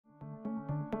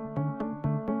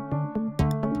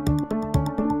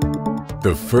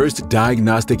The first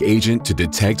diagnostic agent to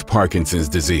detect Parkinson's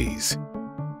disease.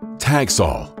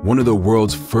 Taxol, one of the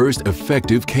world's first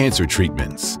effective cancer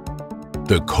treatments.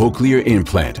 The cochlear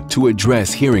implant to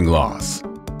address hearing loss.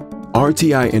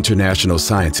 RTI International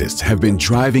scientists have been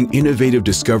driving innovative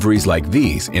discoveries like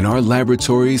these in our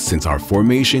laboratories since our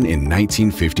formation in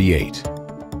 1958.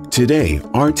 Today,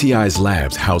 RTI's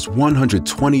labs house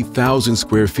 120,000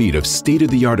 square feet of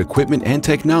state-of-the-art equipment and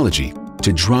technology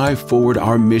to drive forward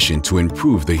our mission to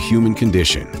improve the human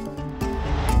condition.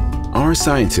 Our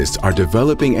scientists are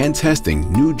developing and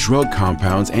testing new drug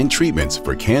compounds and treatments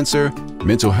for cancer,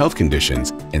 mental health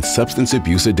conditions, and substance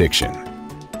abuse addiction.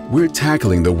 We're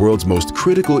tackling the world's most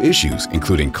critical issues,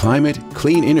 including climate,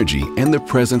 clean energy, and the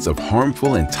presence of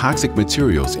harmful and toxic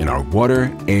materials in our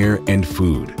water, air, and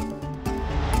food.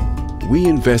 We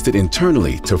invested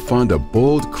internally to fund a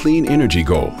bold clean energy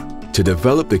goal to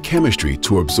develop the chemistry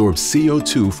to absorb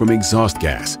CO2 from exhaust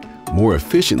gas more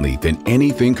efficiently than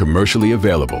anything commercially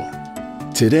available.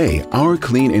 Today, our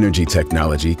clean energy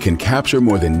technology can capture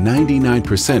more than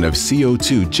 99% of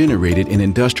CO2 generated in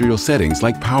industrial settings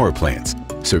like power plants,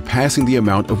 surpassing the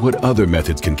amount of what other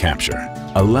methods can capture.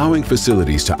 Allowing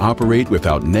facilities to operate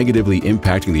without negatively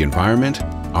impacting the environment,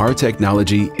 our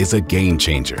technology is a game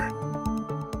changer.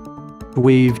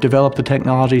 We've developed the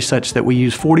technology such that we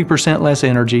use 40% less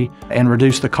energy and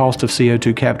reduce the cost of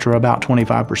CO2 capture about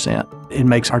 25%. It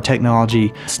makes our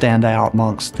technology stand out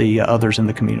amongst the others in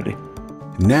the community.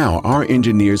 Now, our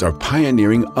engineers are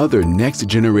pioneering other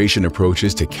next-generation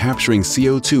approaches to capturing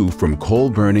CO2 from coal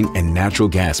burning and natural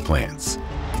gas plants.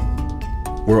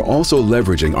 We're also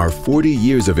leveraging our 40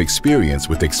 years of experience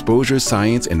with exposure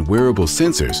science and wearable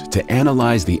sensors to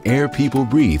analyze the air people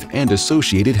breathe and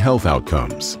associated health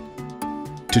outcomes.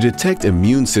 To detect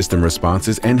immune system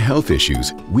responses and health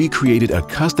issues, we created a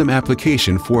custom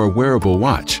application for a wearable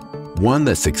watch, one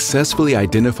that successfully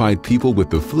identified people with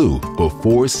the flu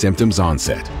before symptoms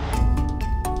onset.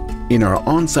 In our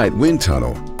on-site wind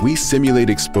tunnel, we simulate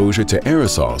exposure to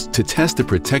aerosols to test the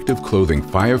protective clothing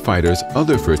firefighters,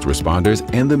 other first responders,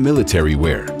 and the military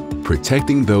wear,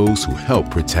 protecting those who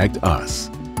help protect us.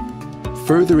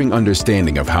 Furthering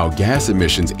understanding of how gas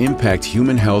emissions impact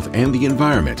human health and the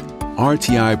environment,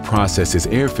 RTI processes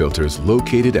air filters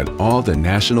located at all the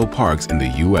national parks in the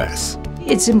U.S.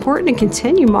 It's important to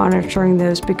continue monitoring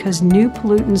those because new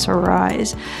pollutants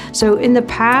arise. So in the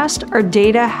past, our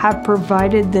data have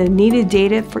provided the needed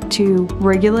data to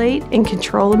regulate and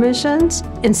control emissions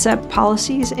and set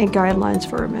policies and guidelines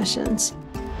for emissions.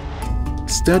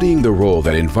 Studying the role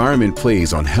that environment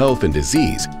plays on health and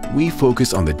disease, we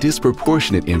focus on the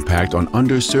disproportionate impact on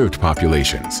underserved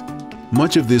populations.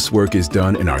 Much of this work is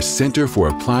done in our Center for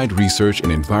Applied Research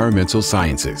in Environmental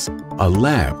Sciences, a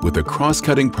lab with a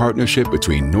cross-cutting partnership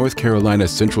between North Carolina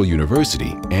Central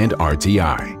University and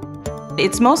RTI.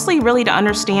 It's mostly really to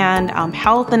understand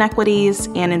health inequities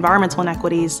and environmental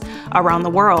inequities around the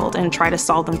world and try to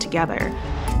solve them together.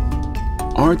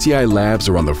 RTI labs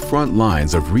are on the front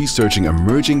lines of researching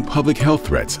emerging public health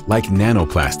threats like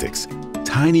nanoplastics,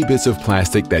 tiny bits of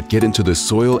plastic that get into the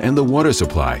soil and the water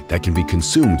supply that can be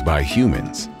consumed by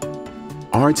humans.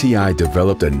 RTI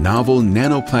developed a novel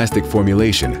nanoplastic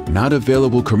formulation not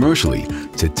available commercially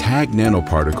to tag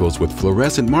nanoparticles with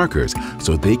fluorescent markers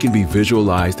so they can be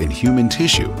visualized in human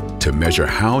tissue to measure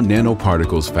how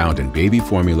nanoparticles found in baby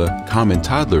formula, common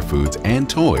toddler foods, and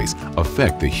toys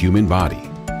affect the human body.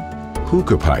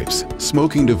 Hookah pipes,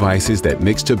 smoking devices that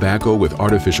mix tobacco with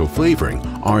artificial flavoring,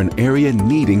 are an area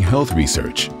needing health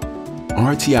research.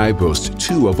 RTI boasts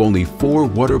 2 of only 4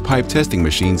 water pipe testing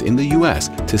machines in the U.S.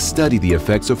 to study the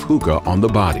effects of hookah on the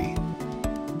body.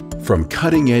 From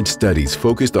cutting-edge studies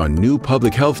focused on new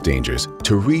public health dangers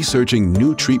to researching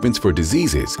new treatments for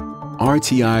diseases,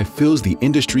 RTI fills the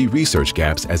industry research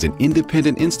gaps as an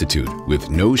independent institute with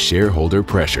no shareholder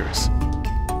pressures.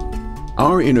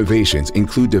 Our innovations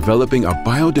include developing a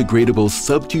biodegradable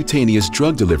subcutaneous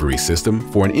drug delivery system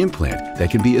for an implant that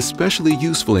can be especially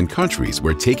useful in countries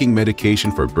where taking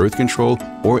medication for birth control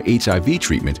or HIV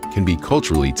treatment can be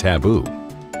culturally taboo.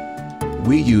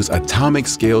 We use atomic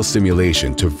scale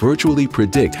simulation to virtually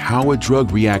predict how a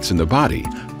drug reacts in the body,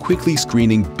 quickly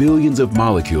screening billions of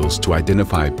molecules to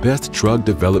identify best drug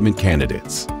development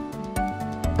candidates.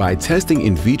 By testing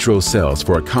in vitro cells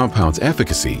for a compound's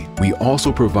efficacy, we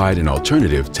also provide an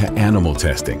alternative to animal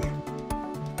testing.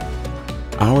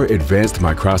 Our advanced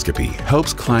microscopy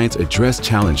helps clients address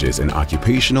challenges in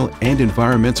occupational and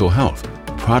environmental health,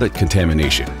 product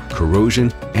contamination,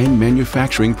 corrosion, and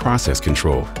manufacturing process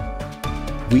control.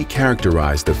 We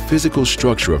characterize the physical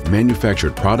structure of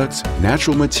manufactured products,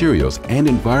 natural materials, and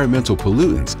environmental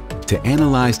pollutants to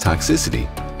analyze toxicity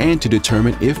and to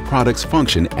determine if products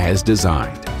function as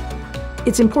designed.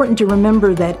 It's important to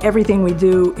remember that everything we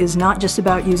do is not just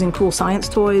about using cool science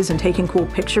toys and taking cool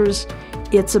pictures.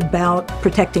 It's about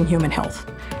protecting human health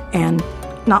and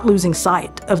not losing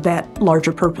sight of that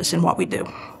larger purpose in what we do.